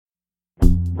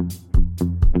Welcome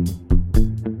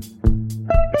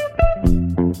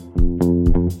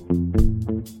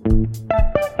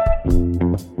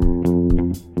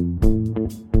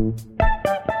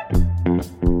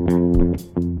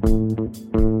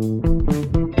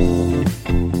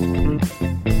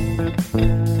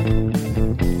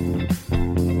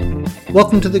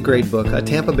to The Grade Book, a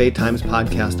Tampa Bay Times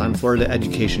podcast on Florida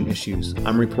education issues.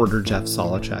 I'm reporter Jeff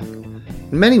Solochek.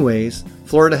 In many ways,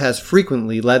 Florida has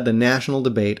frequently led the national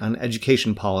debate on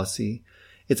education policy.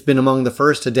 It's been among the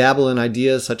first to dabble in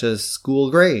ideas such as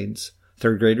school grades,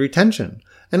 third grade retention,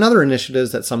 and other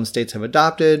initiatives that some states have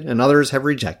adopted and others have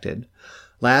rejected.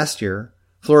 Last year,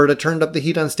 Florida turned up the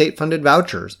heat on state-funded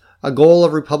vouchers, a goal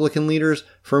of Republican leaders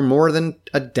for more than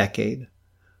a decade.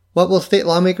 What will state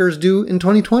lawmakers do in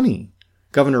 2020?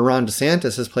 Governor Ron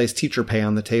DeSantis has placed teacher pay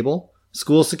on the table.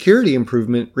 School security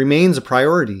improvement remains a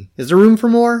priority. Is there room for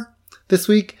more? This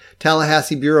week,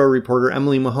 Tallahassee Bureau reporter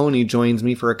Emily Mahoney joins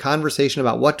me for a conversation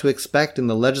about what to expect in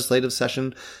the legislative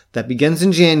session that begins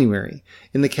in January,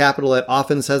 in the Capitol that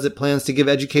often says it plans to give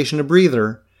education a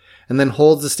breather, and then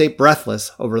holds the state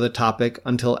breathless over the topic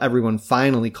until everyone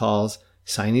finally calls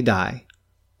sine die.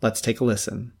 Let's take a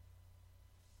listen.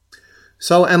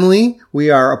 So, Emily, we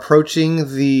are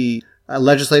approaching the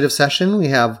legislative session. We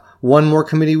have one more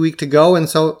committee week to go, and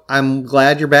so I'm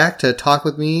glad you're back to talk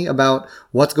with me about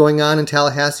what's going on in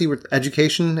Tallahassee with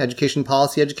education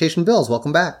policy, education bills.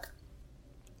 Welcome back.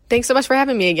 Thanks so much for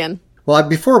having me again. Well,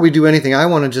 before we do anything, I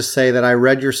want to just say that I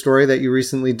read your story that you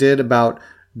recently did about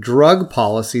drug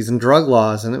policies and drug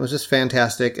laws, and it was just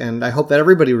fantastic, and I hope that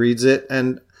everybody reads it,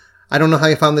 and I don't know how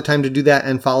you found the time to do that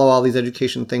and follow all these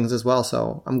education things as well,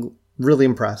 so I'm really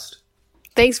impressed.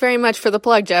 Thanks very much for the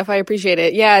plug, Jeff. I appreciate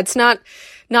it. Yeah, it's not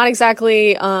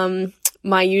exactly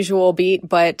my usual beat,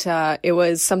 but it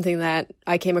was something that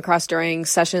I came across during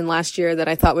session last year that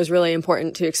I thought was really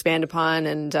important to expand upon,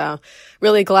 and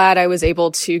really glad I was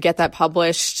able to get that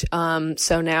published.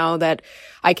 So now that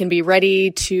I can be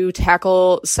ready to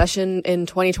tackle session in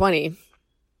 2020.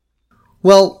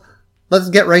 Well, let's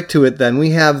get right to it then. We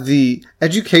have the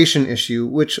education issue,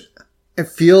 which it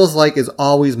feels like is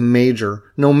always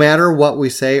major. No matter what we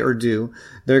say or do,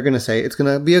 they're going to say it's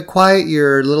going to be a quiet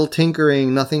year, little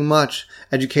tinkering, nothing much.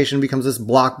 Education becomes this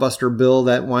blockbuster bill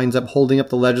that winds up holding up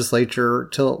the legislature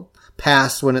till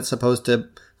past when it's supposed to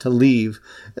leave.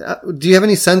 Do you have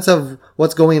any sense of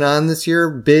what's going on this year?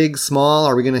 Big, small?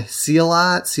 Are we going to see a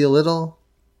lot, see a little?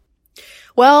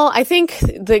 Well, I think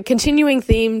the continuing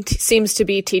theme seems to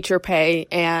be teacher pay,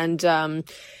 and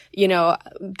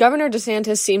Governor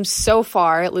DeSantis seems so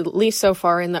far, at least so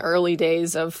far in the early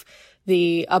days of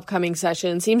the upcoming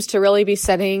session, seems to really be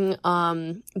setting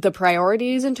the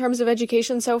priorities in terms of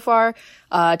education so far.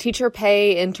 Teacher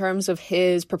pay in terms of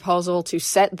his proposal to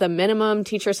set the minimum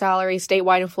teacher salary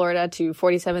statewide in Florida to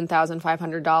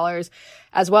 $47,500,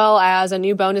 as well as a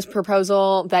new bonus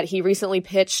proposal that he recently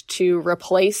pitched to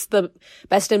replace the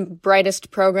Best and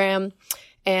Brightest program.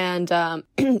 And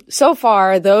so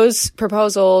far, those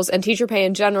proposals and teacher pay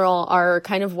in general are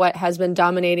kind of what has been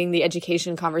dominating the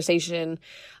education conversation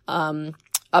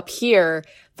up here,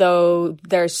 though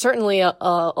there's certainly a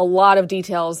lot of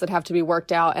details that have to be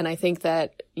worked out. And I think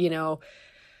that,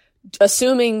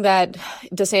 assuming that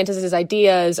DeSantis'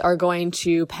 ideas are going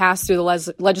to pass through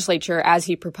the legislature as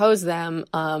he proposed them,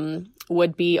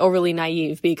 would be overly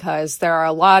naive, because there are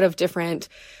a lot of different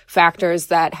factors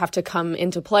that have to come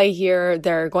into play here.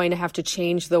 They're going to have to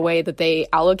change the way that they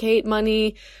allocate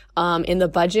money in the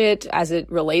budget as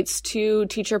it relates to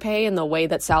teacher pay and the way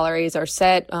that salaries are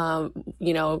set, local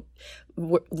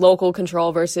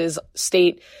control versus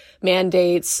state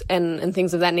mandates and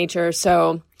things of that nature.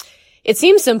 So it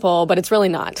seems simple, but it's really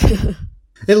not.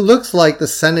 It looks like the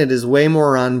Senate is way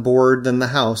more on board than the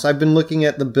House. I've been looking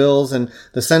at the bills, and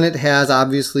the Senate has,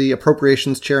 obviously,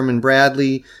 Appropriations Chairman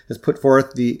Bradley has put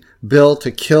forth the bill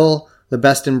to kill the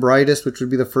Best and Brightest, which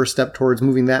would be the first step towards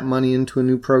moving that money into a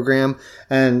new program.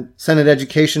 And Senate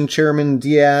Education Chairman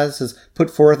Diaz has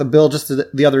put forth a bill just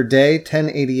the other day,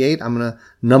 1088. I'm going to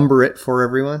number it for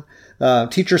everyone.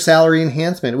 Teacher salary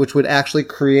enhancement, which would actually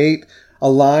create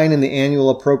a line in the annual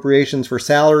appropriations for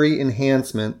salary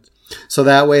enhancement. So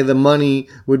that way the money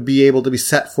would be able to be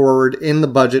set forward in the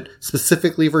budget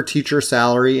specifically for teacher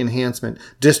salary enhancement.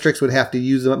 Districts would have to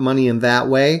use the money in that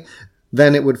way.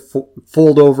 Then it would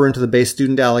fold over into the base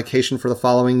student allocation for the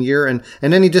following year. And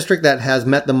any district that has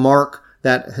met the mark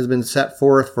that has been set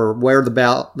forth for where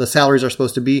the salaries are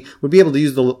supposed to be would be able to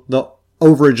use the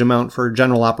overage amount for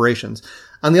general operations.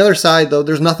 On the other side, though,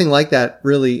 there's nothing like that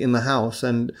really in the House.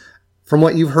 And from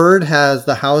what you've heard, has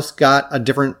the House got a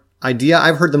different idea?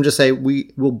 I've heard them just say,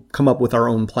 we will come up with our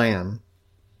own plan.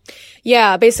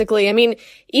 Yeah, basically. I mean,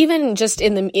 even just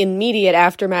in the immediate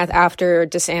aftermath after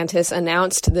DeSantis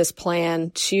announced this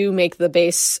plan to make the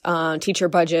base teacher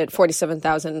budget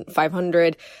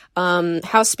 $47,500,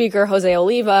 House Speaker Jose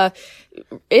Oliva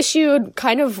issued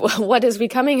kind of what is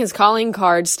becoming his calling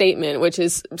card statement, which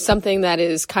is something that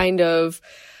is kind of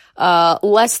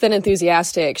less than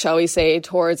enthusiastic, shall we say,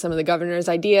 towards some of the governor's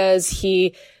ideas.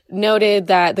 He noted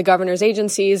that the governor's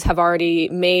agencies have already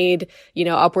made,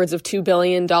 upwards of $2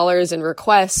 billion in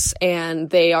requests, and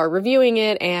they are reviewing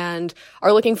it and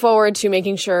are looking forward to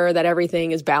making sure that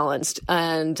everything is balanced.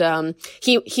 And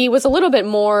he was a little bit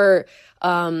more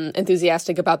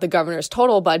enthusiastic about the governor's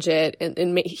total budget,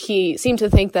 and he seemed to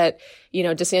think that,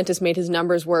 DeSantis made his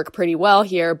numbers work pretty well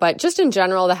here. But just in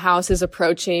general, the House is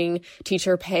approaching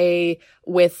teacher pay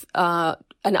with an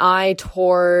eye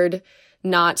toward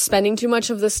not spending too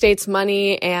much of the state's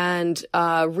money and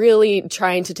really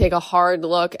trying to take a hard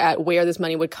look at where this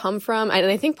money would come from. And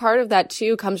I think part of that,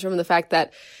 too, comes from the fact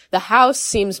that the House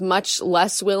seems much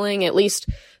less willing, at least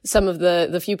some of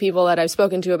the few people that I've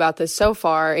spoken to about this so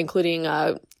far, including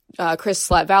Chris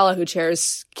Slatvala, who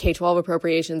chairs K-12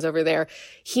 appropriations over there.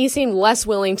 He seemed less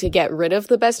willing to get rid of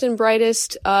the Best and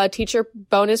Brightest teacher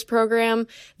bonus program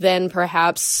than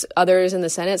perhaps others in the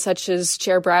Senate, such as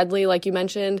Chair Bradley, like you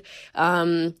mentioned.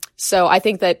 So I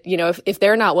think that, if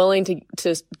they're not willing to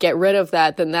get rid of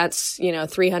that, then that's,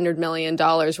 $300 million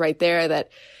right there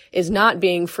that is not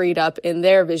being freed up in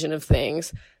their vision of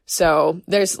things. So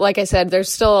there's, like I said,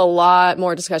 there's still a lot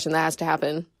more discussion that has to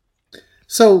happen.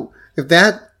 So if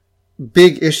that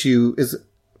big issue is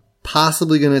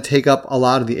possibly going to take up a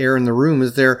lot of the air in the room,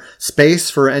 is there space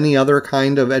for any other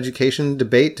kind of education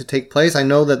debate to take place? I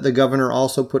know that the governor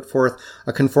also put forth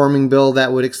a conforming bill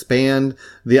that would expand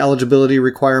the eligibility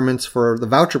requirements for the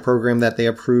voucher program that they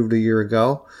approved a year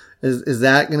ago. Is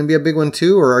that going to be a big one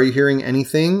too, or are you hearing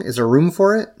anything? Is there room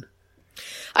for it?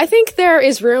 I think there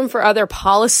is room for other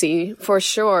policy for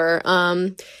sure.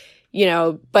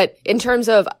 But in terms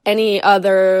of any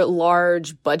other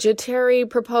large budgetary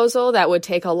proposal that would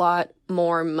take a lot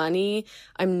more money,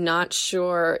 I'm not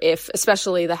sure if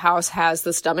especially the House has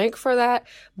the stomach for that.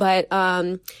 But,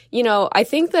 I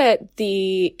think that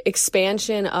the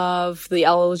expansion of the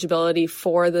eligibility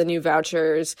for the new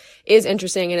vouchers is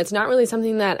interesting. And it's not really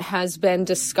something that has been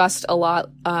discussed a lot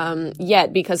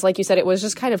yet, because like you said, it was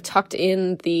just kind of tucked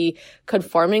in the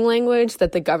conforming language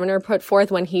that the governor put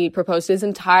forth when he proposed his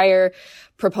entire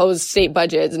proposed state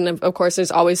budget. And of course,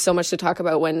 there's always so much to talk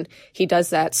about when he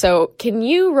does that. So can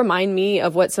you remind me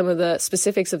of what some of the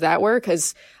specifics of that were?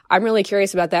 Because I'm really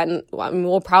curious about that. And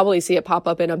we'll probably see it pop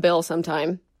up in a bill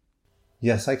sometime.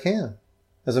 Yes, I can.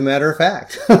 As a matter of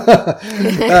fact,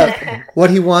 what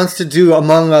he wants to do,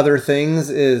 among other things,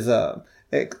 is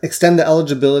extend the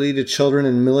eligibility to children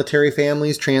in military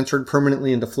families transferred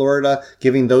permanently into Florida,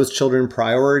 giving those children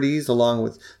priorities along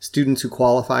with students who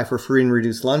qualify for free and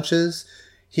reduced lunches.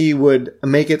 He would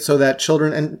make it so that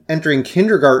children entering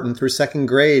kindergarten through second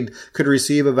grade could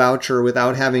receive a voucher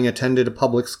without having attended a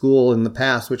public school in the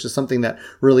past, which is something that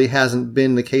really hasn't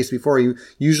been the case before. You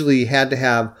usually had to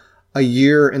have a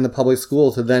year in the public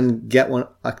school to then get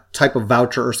a type of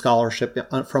voucher or scholarship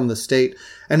from the state.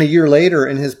 And a year later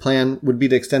in his plan would be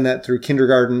to extend that through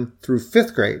kindergarten through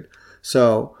fifth grade.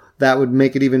 So that would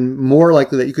make it even more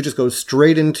likely that you could just go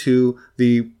straight into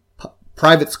the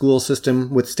private school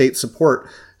system with state support,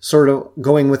 sort of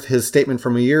going with his statement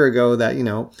from a year ago that,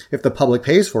 if the public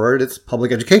pays for it, it's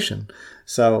public education.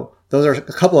 So those are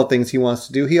a couple of things he wants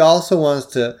to do. He also wants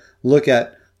to look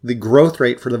at the growth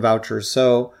rate for the vouchers.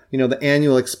 So, the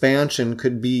annual expansion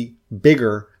could be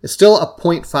bigger. It's still a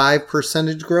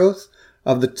 0.5% growth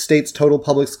of the state's total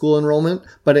public school enrollment,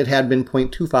 but it had been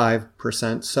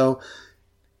 0.25%. So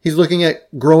he's looking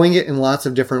at growing it in lots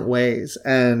of different ways.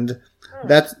 And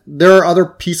there are other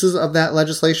pieces of that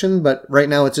legislation, but right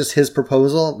now it's just his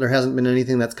proposal. There hasn't been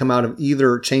anything that's come out of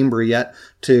either chamber yet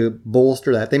to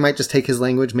bolster that. They might just take his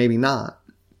language, maybe not.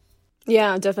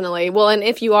 Yeah, definitely. Well, and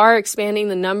if you are expanding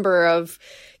the number of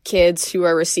kids who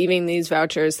are receiving these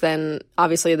vouchers, then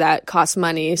obviously that costs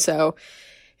money. So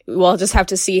we'll just have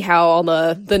to see how all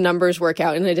the numbers work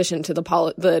out in addition to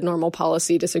the normal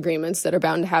policy disagreements that are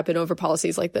bound to happen over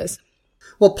policies like this.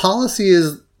 Well, policy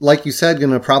is, like you said,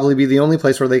 going to probably be the only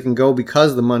place where they can go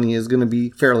because the money is going to be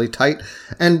fairly tight.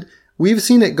 And we've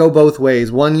seen it go both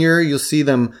ways. One year, you'll see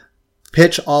them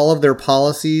pitch all of their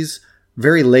policies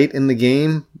very late in the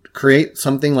game, create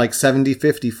something like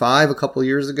 70-55 a couple of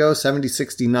years ago,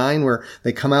 70-69, where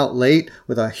they come out late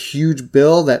with a huge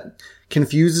bill that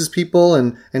confuses people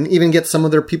and even gets some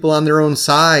of their people on their own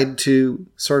side to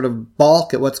sort of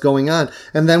balk at what's going on.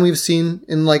 And then we've seen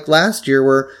in like last year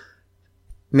where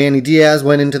Manny Diaz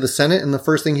went into the Senate, and the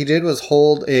first thing he did was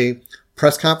hold a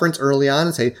press conference early on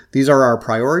and say, these are our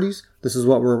priorities. This is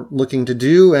what we're looking to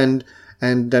do. And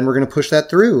then we're going to push that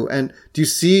through. And do you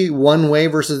see one way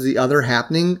versus the other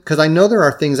happening? Because I know there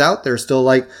are things out there still,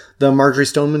 like the Marjory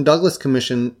Stoneman Douglas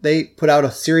Commission. They put out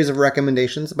a series of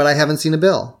recommendations, but I haven't seen a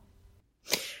bill.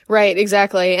 Right,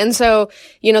 exactly. And so,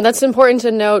 that's important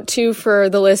to note too for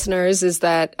the listeners is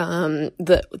that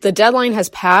the deadline has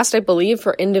passed, I believe,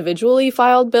 for individually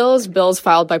filed bills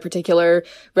filed by particular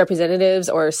representatives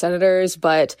or senators,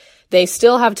 but they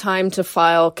still have time to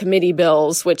file committee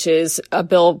bills, which is a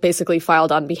bill basically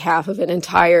filed on behalf of an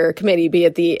entire committee, be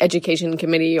it the Education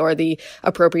Committee or the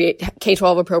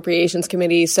K-12 Appropriations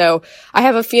Committee. So I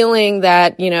have a feeling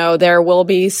that, there will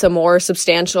be some more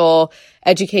substantial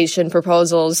education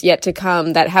proposals yet to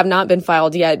come that have not been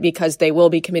filed yet because they will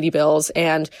be committee bills.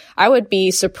 And I would be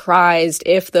surprised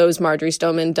if those Marjory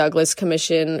Stoneman Douglas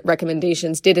Commission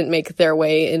recommendations didn't make their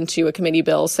way into a committee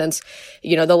bill since,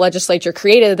 the legislature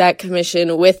created that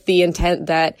commission with the intent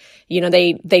that,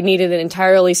 they needed an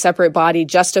entirely separate body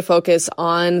just to focus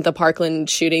on the Parkland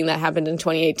shooting that happened in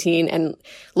 2018 and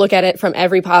look at it from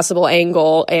every possible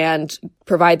angle and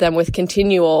provide them with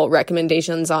continual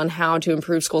recommendations on how to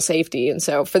improve school safety. And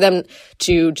so for them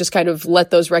to just kind of let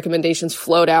those recommendations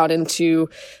float out into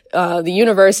the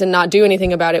universe and not do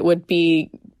anything about it would be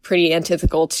pretty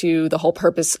antithetical to the whole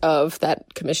purpose of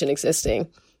that commission existing.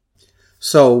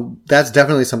 So that's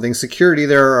definitely something. Security,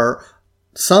 there are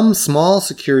some small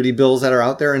security bills that are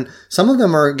out there, and some of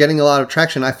them are getting a lot of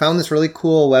traction. I found this really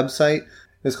cool website.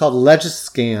 It's called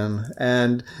Legiscan,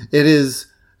 and it is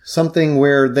something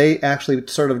where they actually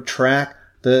sort of track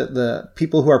the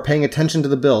people who are paying attention to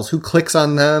the bills, who clicks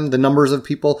on them, the numbers of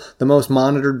people, the most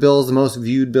monitored bills, the most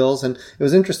viewed bills. And it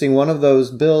was interesting. One of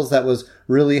those bills that was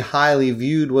really highly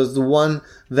viewed was the one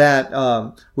that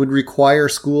would require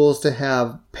schools to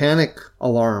have panic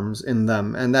alarms in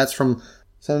them. And that's from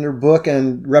Senator Book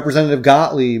and Representative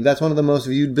Gottlieb. That's one of the most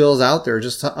viewed bills out there.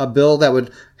 Just a bill that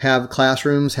would have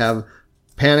classrooms have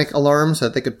panic alarms so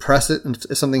that they could press it and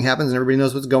if something happens and everybody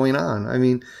knows what's going on. I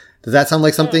mean, does that sound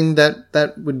like something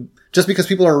that would, just because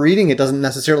people are reading it doesn't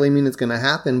necessarily mean it's going to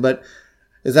happen, but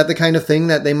is that the kind of thing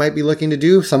that they might be looking to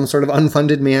do? Some sort of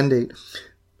unfunded mandate.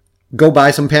 Go buy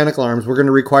some panic alarms. We're going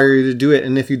to require you to do it.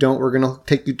 And if you don't, we're going to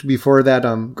take you before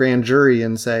that grand jury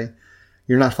and say,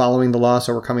 you're not following the law,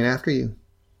 so we're coming after you.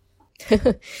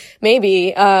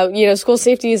 Maybe. School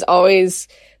safety has always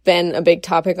been a big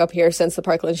topic up here since the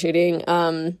Parkland shooting.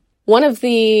 One of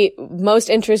the most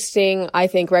interesting, I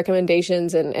think,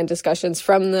 recommendations and discussions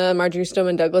from the Marjory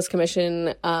Stoneman Douglas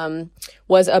Commission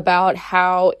was about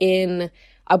how in,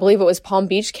 I believe it was Palm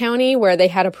Beach County, where they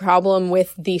had a problem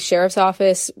with the sheriff's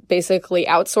office basically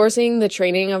outsourcing the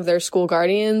training of their school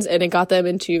guardians, and it got them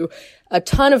into a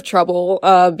ton of trouble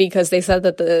because they said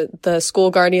that the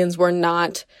school guardians were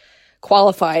not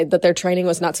qualified, that their training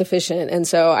was not sufficient. And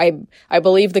so I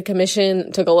believe the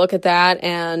commission took a look at that,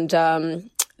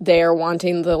 and they are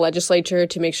wanting the legislature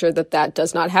to make sure that that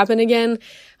does not happen again.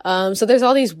 So there's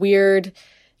all these weird,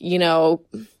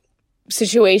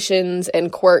 situations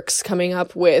and quirks coming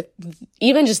up with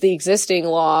even just the existing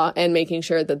law and making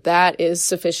sure that that is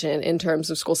sufficient in terms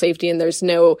of school safety and there's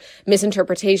no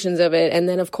misinterpretations of it. And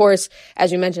then, of course,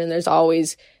 as you mentioned, there's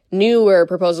always newer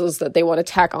proposals that they want to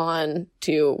tack on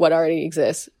to what already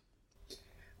exists.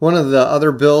 One of the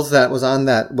other bills that was on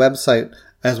that website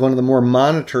as one of the more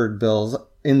monitored bills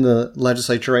in the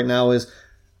legislature right now is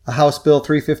a House Bill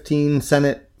 315,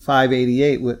 Senate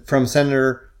 588 from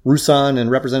Senator Rouson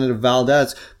and Representative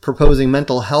Valdez proposing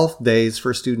mental health days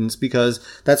for students, because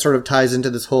that sort of ties into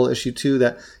this whole issue too,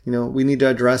 that, we need to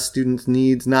address students'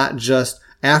 needs, not just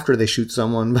after they shoot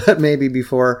someone, but maybe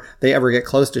before they ever get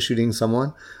close to shooting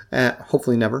someone.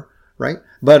 Hopefully never, right?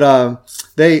 But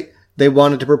they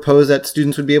wanted to propose that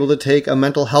students would be able to take a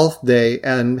mental health day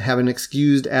and have an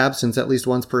excused absence at least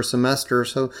once per semester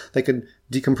so they could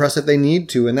decompress if they need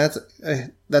to. And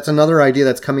that's another idea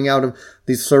that's coming out of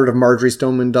these sort of Marjory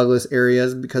Stoneman Douglas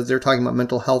areas, because they're talking about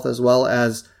mental health as well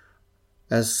as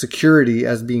security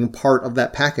as being part of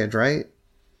that package, right?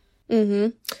 Mm-hmm.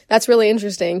 That's really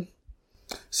interesting.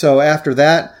 So after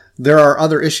that, there are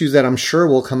other issues that I'm sure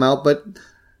will come out, but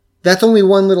that's only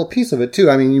one little piece of it, too.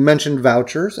 I mean, you mentioned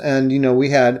vouchers, and, we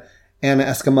had Anna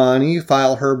Eskamani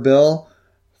file her bill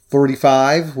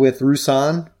 45 with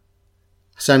Rouson,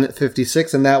 Senate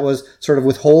 56, and that was sort of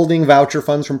withholding voucher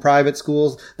funds from private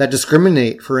schools that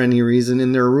discriminate for any reason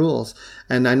in their rules.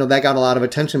 And I know that got a lot of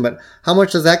attention, but how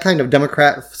much does that kind of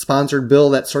Democrat-sponsored bill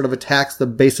that sort of attacks the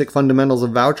basic fundamentals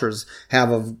of vouchers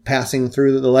have of passing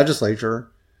through the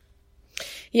legislature?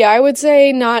 Yeah, I would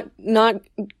say not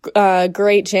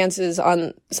great chances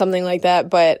on something like that,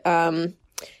 but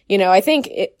I think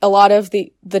a lot of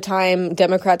the time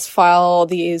Democrats file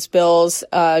these bills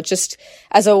just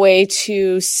as a way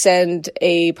to send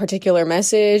a particular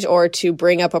message or to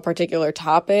bring up a particular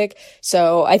topic.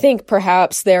 So I think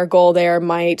perhaps their goal there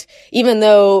might, even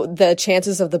though the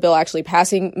chances of the bill actually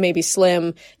passing may be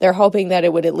slim, they're hoping that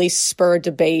it would at least spur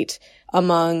debate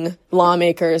among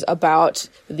lawmakers about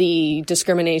the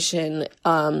discrimination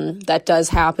that does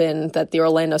happen, that the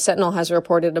Orlando Sentinel has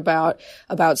reported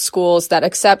about schools that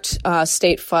accept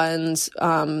state funds,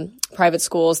 private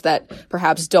schools that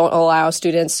perhaps don't allow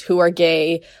students who are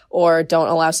gay or don't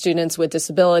allow students with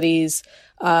disabilities,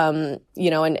 and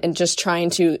just trying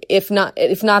to, if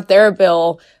not their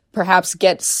bill, perhaps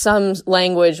get some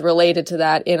language related to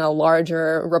that in a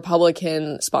larger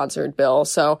Republican-sponsored bill.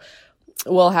 So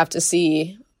we'll have to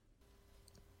see.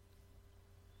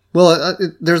 Well,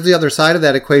 there's the other side of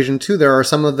that equation, too. There are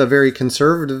some of the very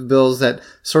conservative bills that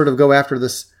sort of go after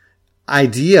this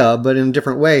idea, but in a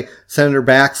different way. Senator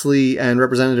Baxley and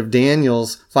Representative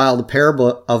Daniels filed a pair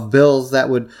of bills that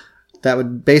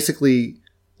would basically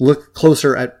look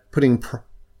closer at putting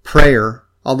prayer,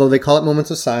 although they call it moments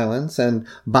of silence, and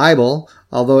Bible,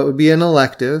 although it would be an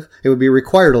elective, it would be a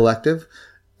required elective,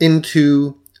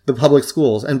 into the public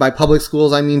schools. And by public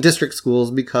schools, I mean district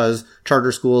schools, because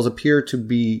charter schools appear to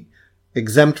be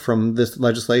exempt from this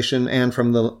legislation and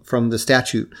from the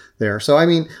statute there. So, I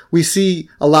mean, we see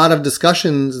a lot of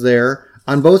discussions there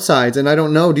on both sides. And I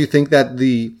don't know, do you think that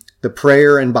the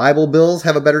prayer and Bible bills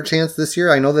have a better chance this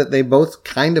year? I know that they both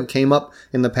kind of came up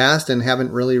in the past and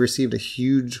haven't really received a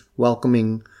huge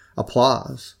welcoming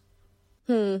applause.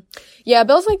 Yeah,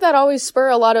 bills like that always spur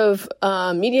a lot of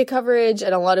media coverage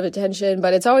and a lot of attention,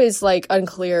 but it's always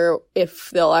unclear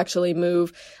if they'll actually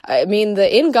move. I mean,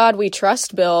 the In God We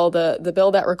Trust bill, the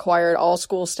bill that required all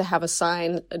schools to have a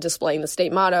sign displaying the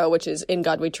state motto, which is In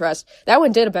God We Trust, that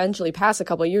one did eventually pass a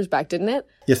couple of years back, didn't it?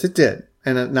 Yes, it did.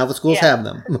 And now the schools have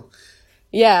them.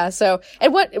 Yeah. So,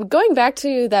 and going back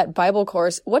to that Bible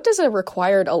course, what does a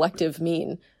required elective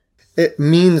mean? It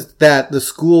means that the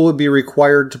school would be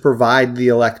required to provide the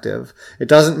elective. It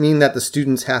doesn't mean that the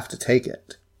students have to take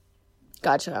it.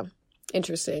 Gotcha.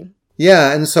 Interesting.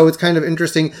 Yeah, and so it's kind of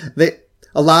interesting.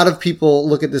 A lot of people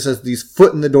look at this as these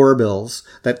foot in the door bills,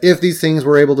 that if these things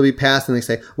were able to be passed, and they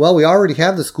say, well, we already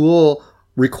have the school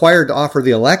required to offer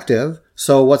the elective,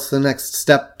 so what's the next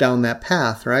step down that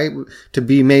path, right? To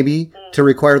be maybe to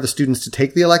require the students to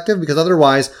take the elective, because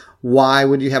otherwise, why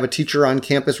would you have a teacher on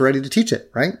campus ready to teach it,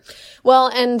 right? Well,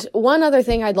 and one other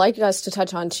thing I'd like us to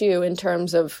touch on, too, in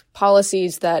terms of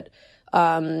policies that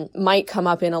might come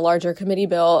up in a larger committee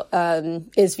bill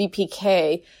is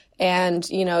VPK. And,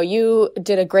 you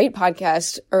did a great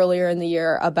podcast earlier in the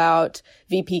year about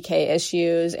VPK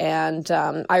issues. And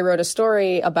I wrote a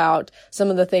story about some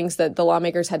of the things that the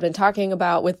lawmakers had been talking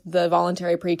about with the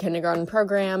voluntary pre-kindergarten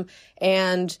program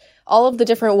and all of the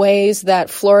different ways that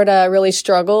Florida really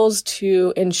struggles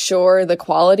to ensure the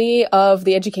quality of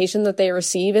the education that they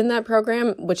receive in that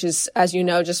program, which is, as you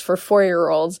know, just for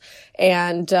 4-year-olds.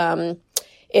 And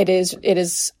it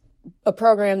is a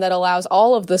program that allows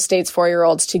all of the state's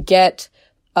 4-year-olds to get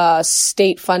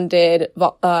state-funded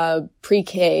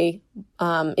pre-K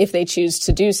if they choose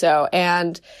to do so.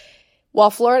 And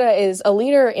while Florida is a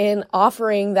leader in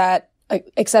offering that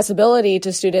accessibility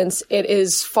to students, it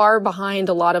is far behind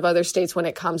a lot of other states when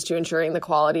it comes to ensuring the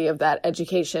quality of that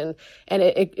education. And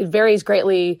it varies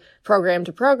greatly program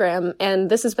to program. And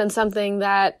this has been something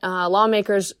that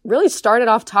lawmakers really started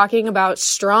off talking about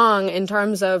strong in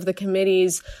terms of the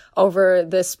committees over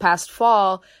this past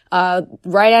fall.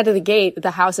 Right out of the gate,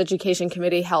 the House Education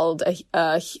Committee held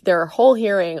their whole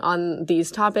hearing on these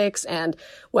topics and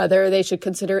whether they should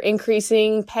consider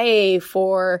increasing pay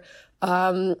for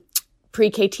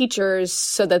pre-K teachers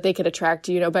so that they could attract,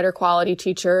 better quality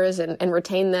teachers and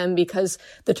retain them, because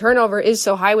the turnover is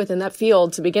so high within that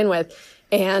field to begin with.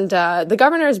 And the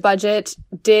governor's budget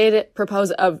did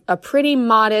propose a pretty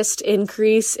modest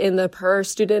increase in the per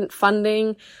student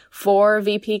funding for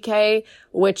VPK,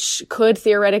 which could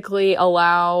theoretically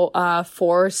allow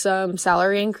for some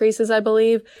salary increases, I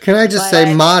believe. Can I just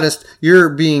say modest? You're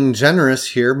being generous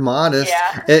here. Modest.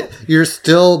 Yeah. You're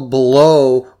still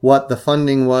below what the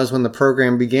funding was when the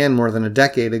program began more than a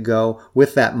decade ago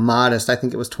with that modest, I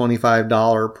think it was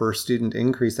 $25 per student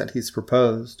increase that he's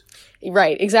proposed.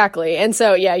 Right, exactly. And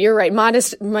so, yeah, you're right.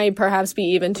 Modest might perhaps be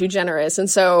even too generous. And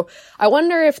so I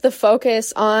wonder if the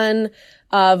focus on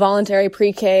voluntary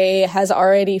pre-K has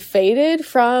already faded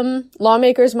from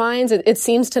lawmakers' minds. It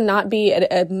seems to not be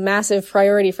a massive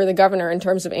priority for the governor in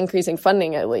terms of increasing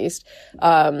funding, at least.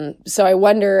 So I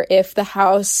wonder if the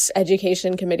House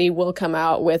Education Committee will come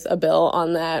out with a bill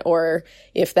on that, or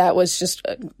if that was just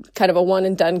kind of a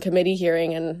one-and-done committee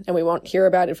hearing and we won't hear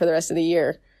about it for the rest of the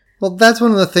year. Well, that's one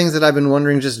of the things that I've been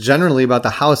wondering just generally about the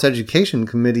House Education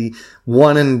Committee,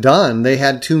 one and done. They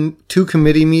had two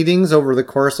committee meetings over the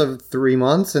course of 3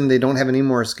 months, and they don't have any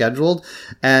more scheduled,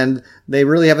 and they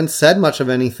really haven't said much of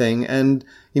anything. And,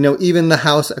 even the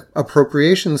House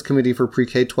Appropriations Committee for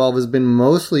Pre-K-12 has been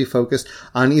mostly focused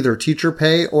on either teacher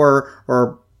pay or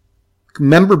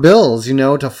member bills,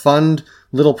 to fund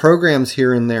little programs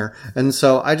here and there. And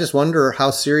so I just wonder how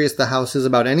serious the House is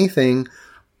about anything,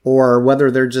 or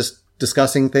whether they're just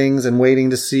discussing things and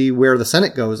waiting to see where the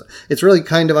Senate goes. It's really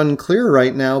kind of unclear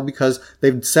right now because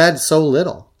they've said so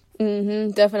little.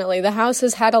 Definitely. The House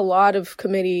has had a lot of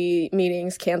committee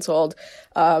meetings canceled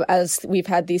as we've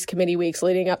had these committee weeks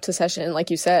leading up to session, like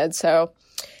you said. So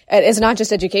it's not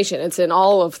just education. It's in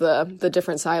all of the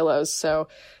different silos. So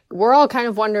we're all kind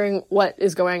of wondering what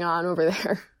is going on over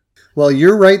there. Well,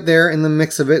 you're right there in the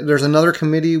mix of it. There's another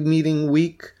committee meeting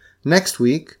week next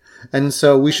week. And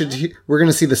so we're going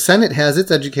to see the Senate has its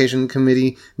Education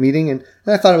Committee meeting. And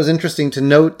I thought it was interesting to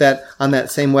note that on that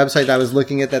same website I was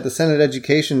looking at, that the Senate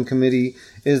Education Committee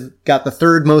got the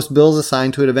third most bills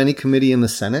assigned to it of any committee in the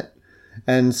Senate.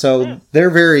 And so they're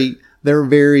very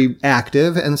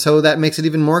active. And so that makes it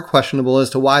even more questionable as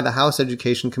to why the House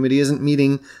Education Committee isn't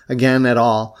meeting again at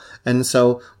all. And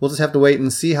so we'll just have to wait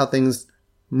and see how things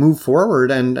move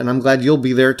forward. And I'm glad you'll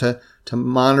be there to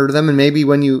monitor them. And maybe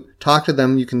when you talk to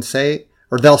them, you can say,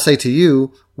 or they'll say to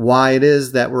you, why it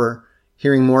is that we're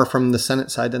hearing more from the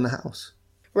Senate side than the House.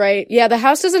 Right. Yeah, the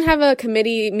House doesn't have a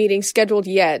committee meeting scheduled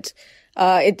yet.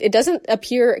 It doesn't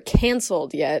appear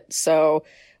canceled yet. So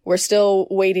we're still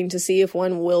waiting to see if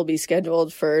one will be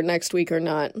scheduled for next week or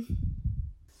not.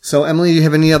 So, Emily, do you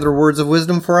have any other words of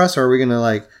wisdom for us? Or are we going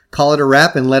to call it a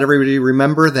wrap and let everybody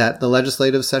remember that the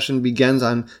legislative session begins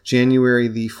on January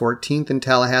the 14th in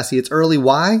Tallahassee? It's early.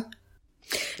 Why?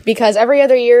 Because every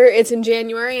other year it's in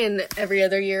January and every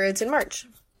other year it's in March.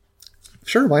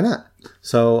 Sure, why not?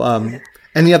 So,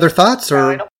 any other thoughts?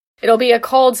 Or it'll be a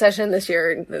cold session this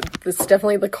year. It's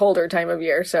definitely the colder time of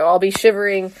year. So I'll be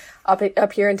shivering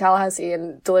up here in Tallahassee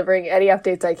and delivering any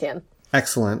updates I can.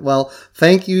 Excellent. Well,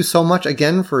 thank you so much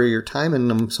again for your time,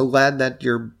 and I'm so glad that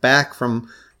you're back from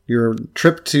your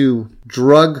trip to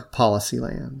drug policy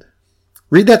land.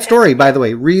 Read that story, by the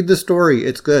way. Read the story.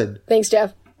 It's good. Thanks,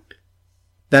 Jeff.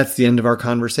 That's the end of our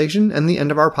conversation and the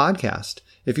end of our podcast.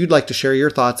 If you'd like to share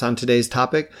your thoughts on today's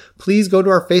topic, please go to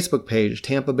our Facebook page,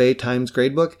 Tampa Bay Times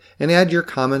Gradebook, and add your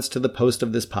comments to the post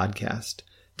of this podcast.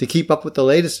 To keep up with the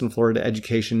latest in Florida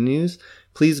education news,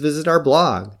 please visit our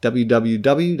blog,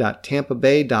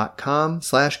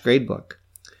 www.tampabay.com/gradebook.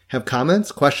 Have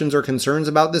comments, questions, or concerns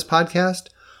about this podcast?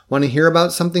 Want to hear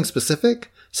about something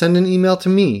specific? Send an email to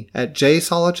me at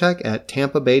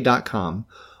jsolowcheck@tampabay.com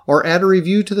or add a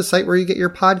review to the site where you get your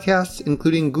podcasts,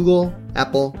 including Google,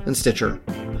 Apple, and Stitcher.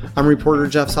 I'm reporter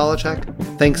Jeff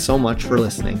Solowcheck. Thanks so much for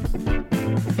listening.